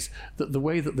thing is that the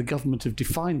way that the government have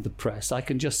defined the press, I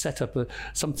can just set up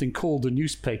something called a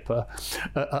newspaper,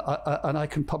 and I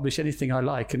can publish anything I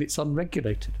like, and it's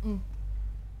unregulated.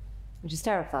 Which is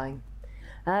terrifying.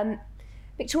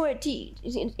 Victoria,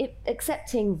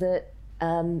 accepting that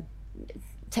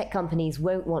tech companies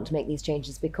won't want to make these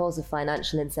changes because of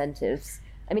financial incentives,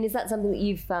 I mean, is that something that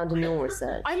you've found in your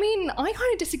research? I mean, I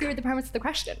kind of disagree with the premise of the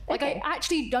question. Okay.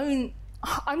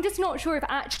 I'm just not sure if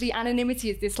actually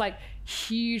anonymity is this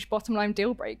huge bottom line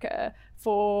deal breaker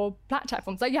for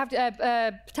platforms. You have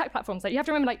to, tech platforms. You have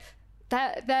to remember,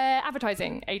 they're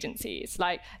advertising agencies.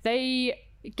 They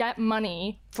get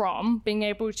money from being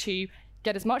able to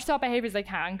get as much of our behavior as they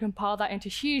can, compile that into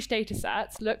huge data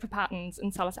sets, look for patterns,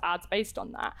 and sell us ads based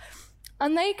on that.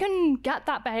 And they can get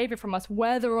that behavior from us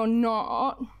whether or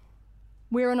not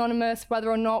we're anonymous,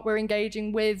 whether or not we're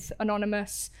engaging with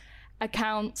anonymous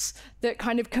accounts that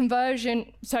kind of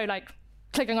conversion, so like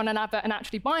clicking on an advert and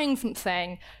actually buying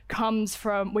something comes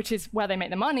from, which is where they make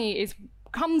the money,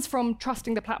 comes from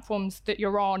trusting the platforms that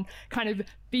you're on, kind of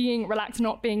being relaxed,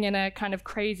 not being in a kind of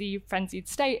crazy frenzied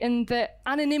state. And the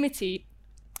anonymity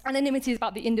is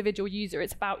about the individual user.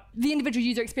 It's about the individual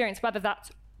user experience, whether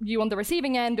that's you on the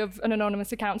receiving end of an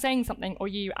anonymous account saying something or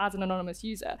you as an anonymous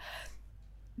user.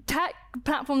 Tech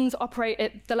platforms operate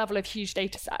at the level of huge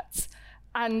data sets.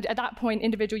 And at that point,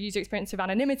 individual user experience of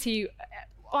anonymity,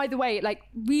 either way, like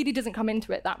really doesn't come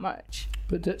into it that much.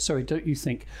 But sorry, don't you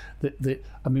think that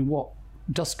what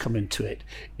does come into it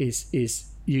is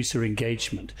user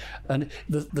engagement? And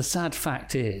the sad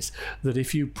fact is that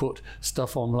if you put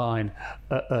stuff online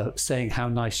saying how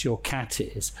nice your cat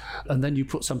is, and then you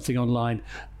put something online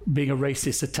being a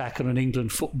racist attack on an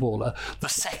England footballer, the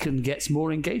second gets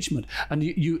more engagement, and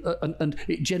and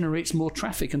it generates more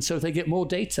traffic, and so they get more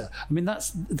data. I mean,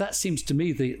 that seems to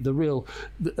me the real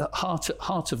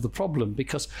heart of the problem,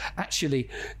 because actually,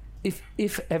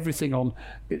 if everything on,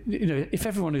 if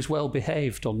everyone is well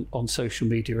behaved on social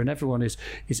media and everyone is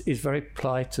very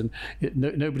polite and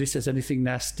nobody says anything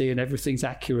nasty and everything's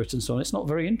accurate and so on, it's not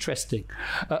very interesting.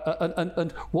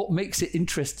 And what makes it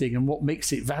interesting and what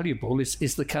makes it valuable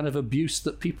is the kind of abuse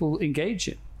that people engage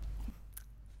in.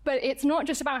 But it's not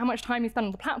just about how much time you spend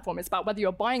on the platform. It's about whether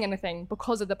you're buying anything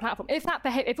because of the platform.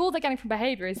 If all they're getting from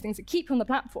behavior is things that keep you on the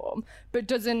platform but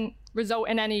doesn't result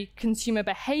in any consumer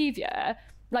behavior,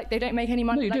 like they don't make any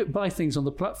money. No, you don't buy things on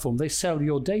the platform. They sell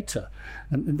your data,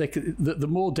 and the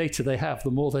more data they have,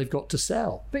 the more they've got to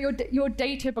sell. But your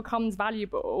data becomes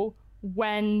valuable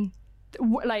when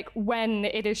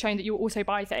it is shown that you also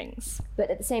buy things. But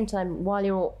at the same time, while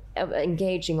you're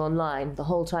engaging online, the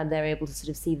whole time they're able to sort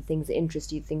of see the things that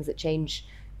interest you, the things that change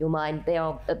your mind.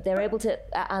 They're able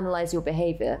to analyze your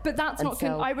behavior. But that's not.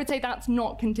 I would say that's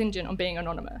not contingent on being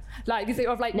anonymous.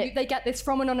 They get this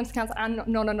from anonymous accounts and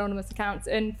non-anonymous accounts,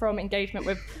 and from engagement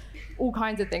with all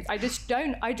kinds of things. I just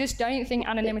don't think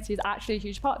anonymity is actually a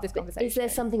huge part of this conversation. Is there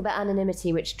something about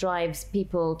anonymity which drives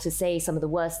people to say some of the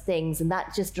worst things, and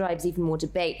that just drives even more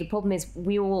debate? The problem is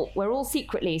we're all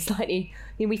secretly slightly,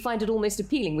 we find it almost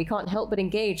appealing. We can't help but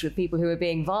engage with people who are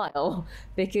being vile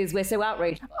because we're so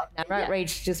outraged. Our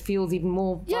outrage just feels even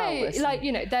more violent.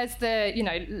 There's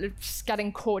the,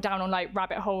 getting caught down on like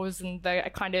rabbit holes and the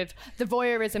kind of the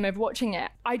voyeurism of watching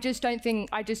it. I just don't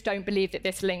believe that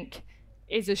this link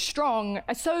is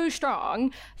so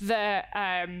strong that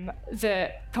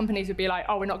the companies would be like,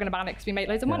 oh, we're not going to ban it because we make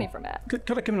loads of money from it.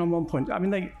 Could I come in on one point? I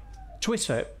mean,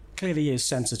 Twitter clearly is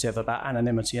sensitive about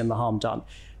anonymity and the harm done.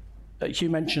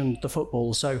 Hugh mentioned the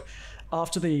football. So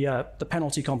after the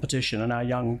penalty competition and our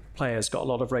young players got a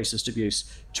lot of racist abuse,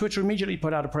 Twitter immediately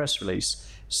put out a press release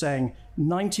saying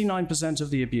 99%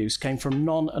 of the abuse came from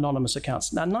non-anonymous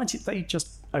accounts. Now, they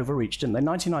just overreached, didn't they?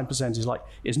 99%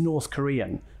 is North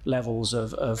Korean levels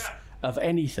of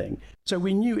anything. So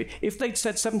we knew if they'd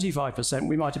said 75%,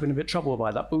 we might have been a bit troubled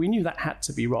by that, but we knew that had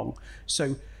to be wrong.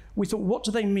 So we thought, what do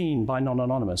they mean by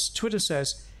non-anonymous? Twitter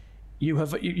says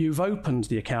you've opened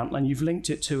the account and you've linked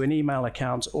it to an email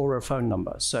account or a phone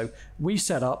number. So we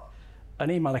set up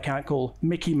an email account called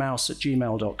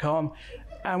mickeymouse@gmail.com,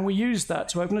 and we used that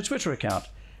to open a Twitter account.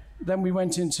 Then we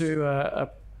went into a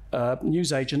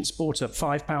newsagent's, bought a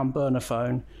 £5 burner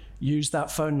phone, used that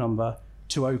phone number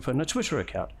to open a Twitter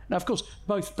account. Now, of course,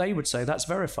 both they would say that's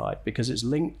verified because it's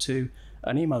linked to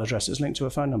an email address, it's linked to a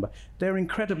phone number. They're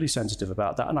incredibly sensitive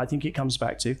about that, and I think it comes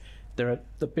back to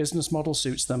the business model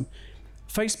suits them.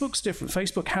 Facebook's different.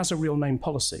 Facebook has a real name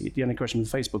policy. The only question with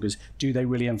Facebook is, do they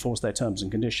really enforce their terms and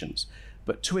conditions?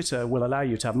 But Twitter will allow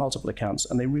you to have multiple accounts,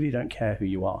 and they really don't care who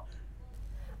you are.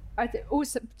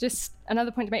 Also, just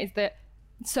another point to make is that,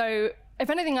 so if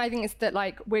anything, I think it's that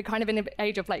we're kind of in an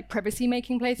age of privacy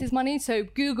making places money. So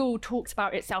Google talks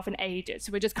about itself in ages.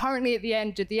 So we're just currently at the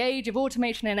end of the age of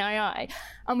automation and AI,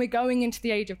 and we're going into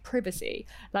the age of privacy.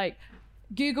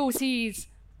 Google sees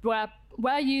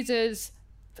where users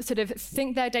sort of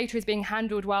think their data is being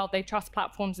handled well, they trust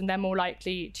platforms and they're more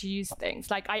likely to use things.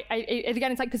 Again,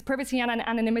 it's because privacy and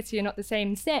anonymity are not the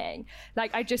same thing.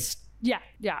 I just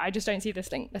don't see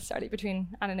this link necessarily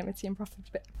between anonymity and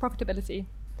profitability.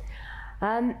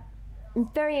 I'm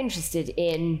very interested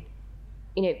in,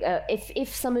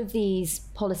 if some of these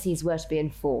policies were to be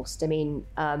enforced. I mean,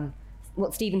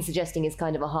 what Stephen's suggesting is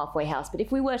kind of a halfway house, but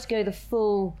if we were to go the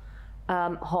full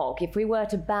hog, if we were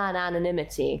to ban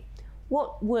anonymity,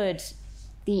 what would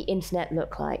the internet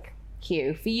look like,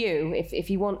 Hugh? For you, if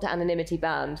you want anonymity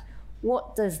banned,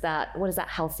 what does that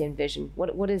healthy envision?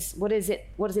 What does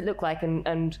it look like,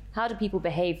 and how do people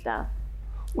behave there?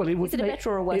 Well, is it a better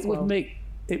or a worse world?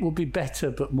 it will be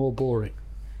better but more boring.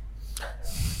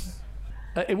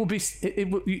 It will be.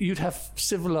 You'd have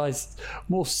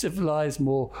more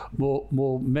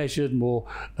measured, more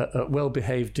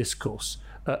well-behaved discourse.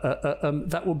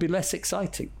 That will be less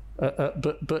exciting.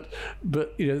 But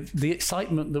the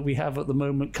excitement that we have at the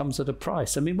moment comes at a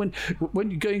price. I mean,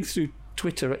 when you're going through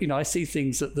Twitter, I see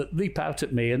things that leap out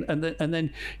at me, and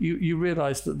then you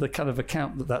realise that the kind of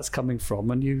account that's coming from,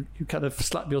 and you kind of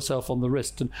slap yourself on the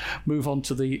wrist and move on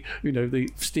to the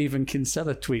Stephen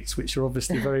Kinsella tweets, which are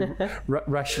obviously very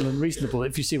rational and reasonable,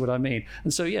 if you see what I mean.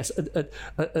 And so yes,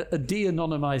 a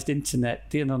de-anonymised internet,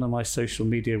 de-anonymised social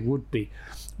media would be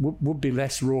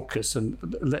less raucous and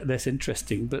less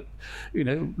interesting, but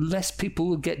less people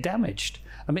will get damaged.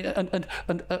 I mean, and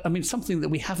I mean, something that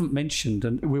we haven't mentioned,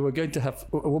 and we were going to have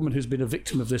a woman who's been a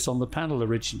victim of this on the panel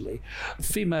originally.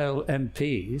 Female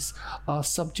MPs are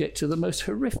subject to the most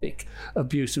horrific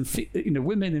abuse, and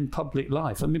women in public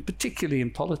life. I mean, particularly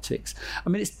in politics. I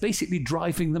mean, it's basically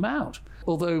driving them out.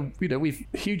 Although we've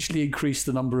hugely increased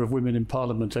the number of women in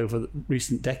Parliament over the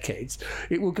recent decades,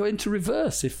 it will go into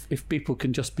reverse if people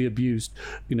can just be abused,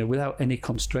 without any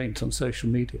constraint on social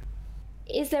media.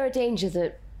 Is there a danger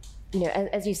that,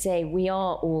 as you say, we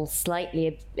are all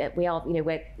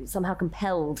we're somehow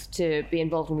compelled to be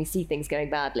involved when we see things going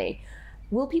badly?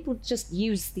 Will people just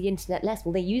use the internet less?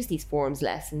 Will they use these forums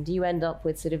less? And do you end up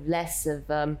with sort of less of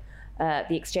the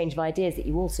exchange of ideas that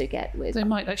you also get with? They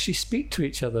might actually speak to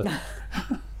each other.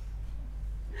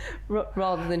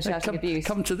 Rather than shouting abuse.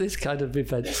 Come to this kind of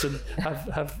events and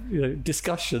have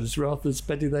discussions rather than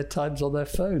spending their times on their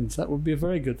phones. That would be a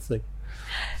very good thing.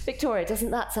 Victoria,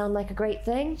 doesn't that sound like a great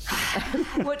thing?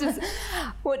 What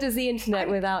does the internet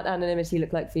without anonymity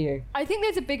look like for you? I think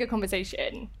there's a bigger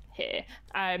conversation here,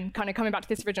 kind of coming back to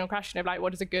this original question of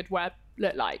what does a good web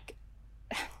look like?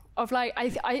 I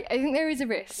think there is a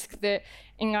risk that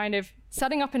in kind of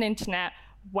setting up an internet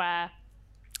where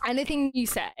anything you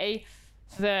say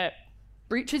that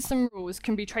breaches some rules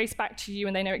can be traced back to you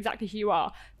and they know exactly who you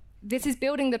are. This is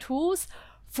building the tools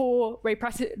for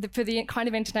the kind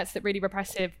of internets that really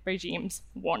repressive regimes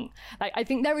want. I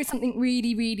think there is something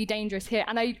really, really dangerous here.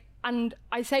 And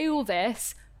I say all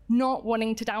this not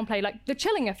wanting to downplay the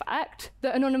chilling effect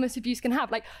that anonymous abuse can have.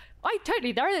 There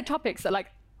are the topics that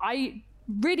I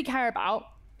really care about,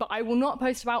 but I will not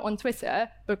post about on Twitter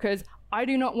because I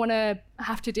do not want to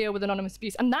have to deal with anonymous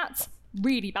abuse. And that's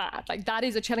really bad. That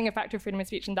is a chilling effect of freedom of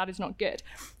speech, and that is not good.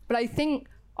 But I think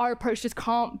our approach just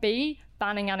can't be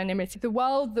banning anonymity. The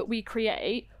world that we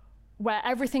create, where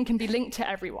everything can be linked to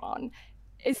everyone,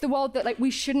 is the world that we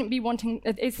shouldn't be wanting.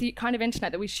 It's the kind of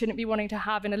internet that we shouldn't be wanting to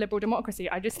have in a liberal democracy.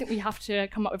 I just think we have to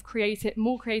come up with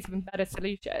more creative and better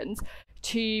solutions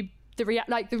to the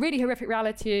really horrific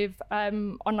reality of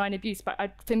online abuse.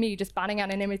 But for me, just banning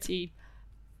anonymity,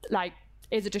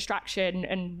 is a distraction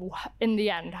and will, in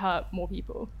the end, hurt more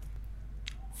people.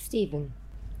 Stephen.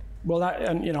 Well,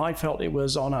 I felt it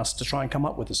was on us to try and come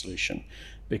up with a solution,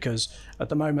 because at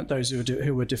the moment those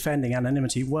who were defending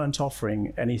anonymity weren't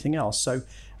offering anything else. So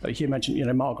Hugh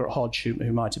mentioned, Margaret Hodge,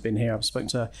 who might have been here. I've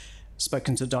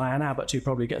spoken to Diane Abbott, who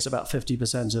probably gets about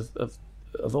 50%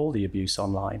 of all the abuse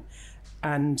online,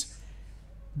 and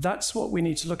that's what we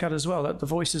need to look at as well, at the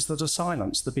voices that are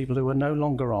silenced, the people who are no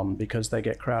longer on because they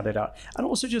get crowded out, and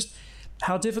also just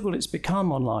how difficult it's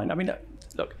become online. I mean,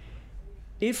 look,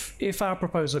 if our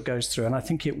proposal goes through, and I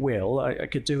think it will, I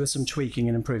could do with some tweaking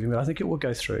and improving, but I think it will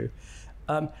go through,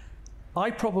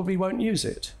 I probably won't use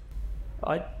it.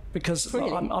 Because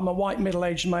really? I'm a white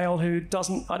middle-aged male who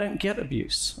I don't get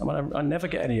abuse. I never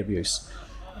get any abuse.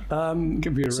 Can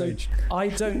be arranged. So I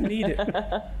don't need it.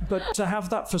 But to have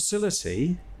that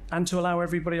facility and to allow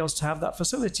everybody else to have that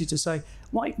facility to say,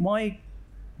 why?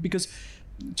 Because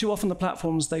too often the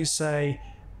platforms, they say,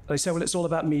 well, it's all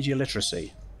about media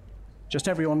literacy. Just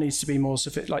everyone needs to be more,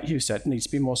 like you said, needs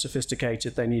to be more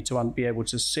sophisticated. They need to be able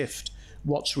to sift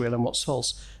what's real and what's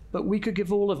false. But we could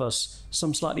give all of us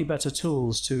some slightly better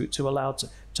tools to allow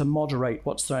to moderate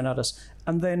what's thrown at us.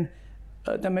 And then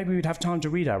maybe we'd have time to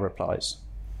read our replies.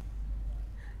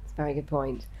 That's a very good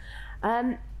point.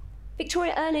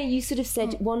 Victoria, earlier you sort of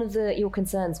said one of your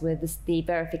concerns with the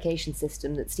verification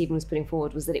system that Stephen was putting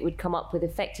forward was that it would come up with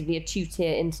effectively a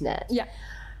two-tier internet. Yeah.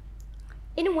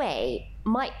 In a way,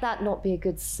 might that not be a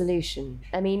good solution?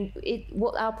 I mean,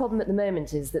 what our problem at the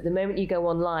moment is that the moment you go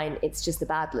online, it's just the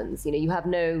Badlands. You have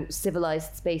no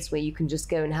civilized space where you can just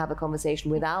go and have a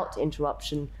conversation without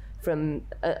interruption from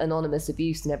anonymous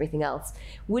abuse and everything else.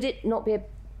 Would it not be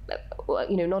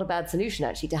not a bad solution,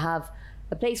 actually, to have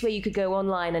a place where you could go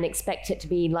online and expect it to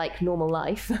be like normal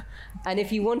life. And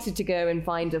if you wanted to go and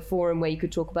find a forum where you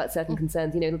could talk about certain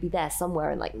concerns, it'll be there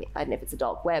somewhere. And like, I don't know if it's a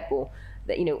dark web or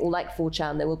that, or like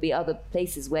 4chan, there will be other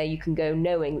places where you can go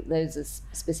knowing those are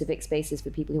specific spaces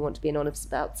for people who want to be anonymous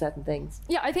about certain things.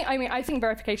 Yeah, I think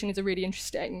verification is a really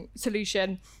interesting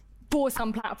solution for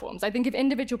some platforms. I think if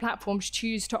individual platforms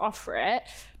choose to offer it,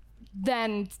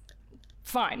 then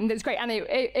fine, that's great, and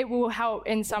it will help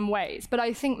in some ways. But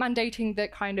I think mandating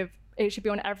that kind of it should be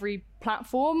on every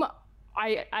platform,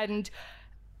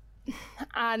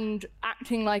 and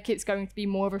acting like it's going to be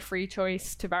more of a free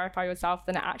choice to verify yourself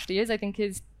than it actually is, I think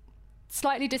is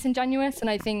slightly disingenuous. And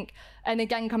I think, and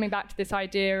again, coming back to this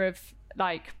idea of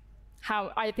like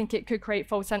how I think it could create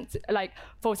false sense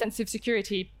of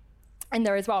security in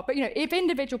there as well. But if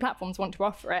individual platforms want to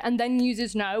offer it, and then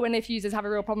users know, and if users have a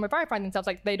real problem with verifying themselves,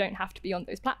 like they don't have to be on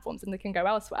those platforms and they can go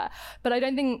elsewhere. But I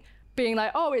don't think being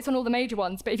like, oh, it's on all the major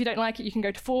ones, but if you don't like it, you can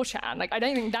go to 4chan. Like, I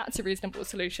don't think that's a reasonable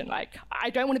solution. Like, I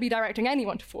don't want to be directing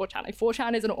anyone to 4chan. Like,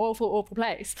 4chan is an awful, awful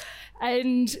place.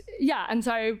 And so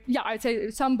I would say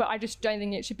some, but I just don't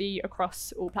think it should be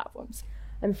across all platforms.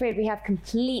 I'm afraid we have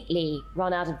completely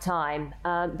run out of time,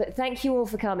 but thank you all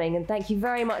for coming, and thank you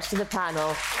very much to the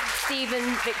panel,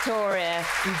 Stephen, Victoria,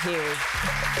 and Hugh.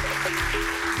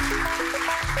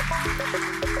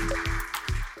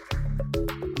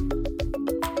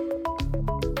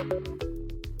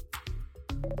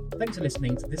 Thanks for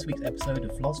listening to this week's episode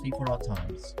of Philosophy for Our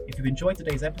Times. If you enjoyed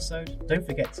today's episode, don't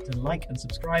forget to like and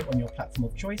subscribe on your platform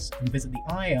of choice, and visit the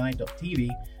iai.tv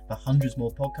for hundreds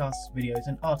more podcasts, videos,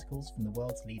 and articles from the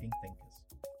world's leading thinkers.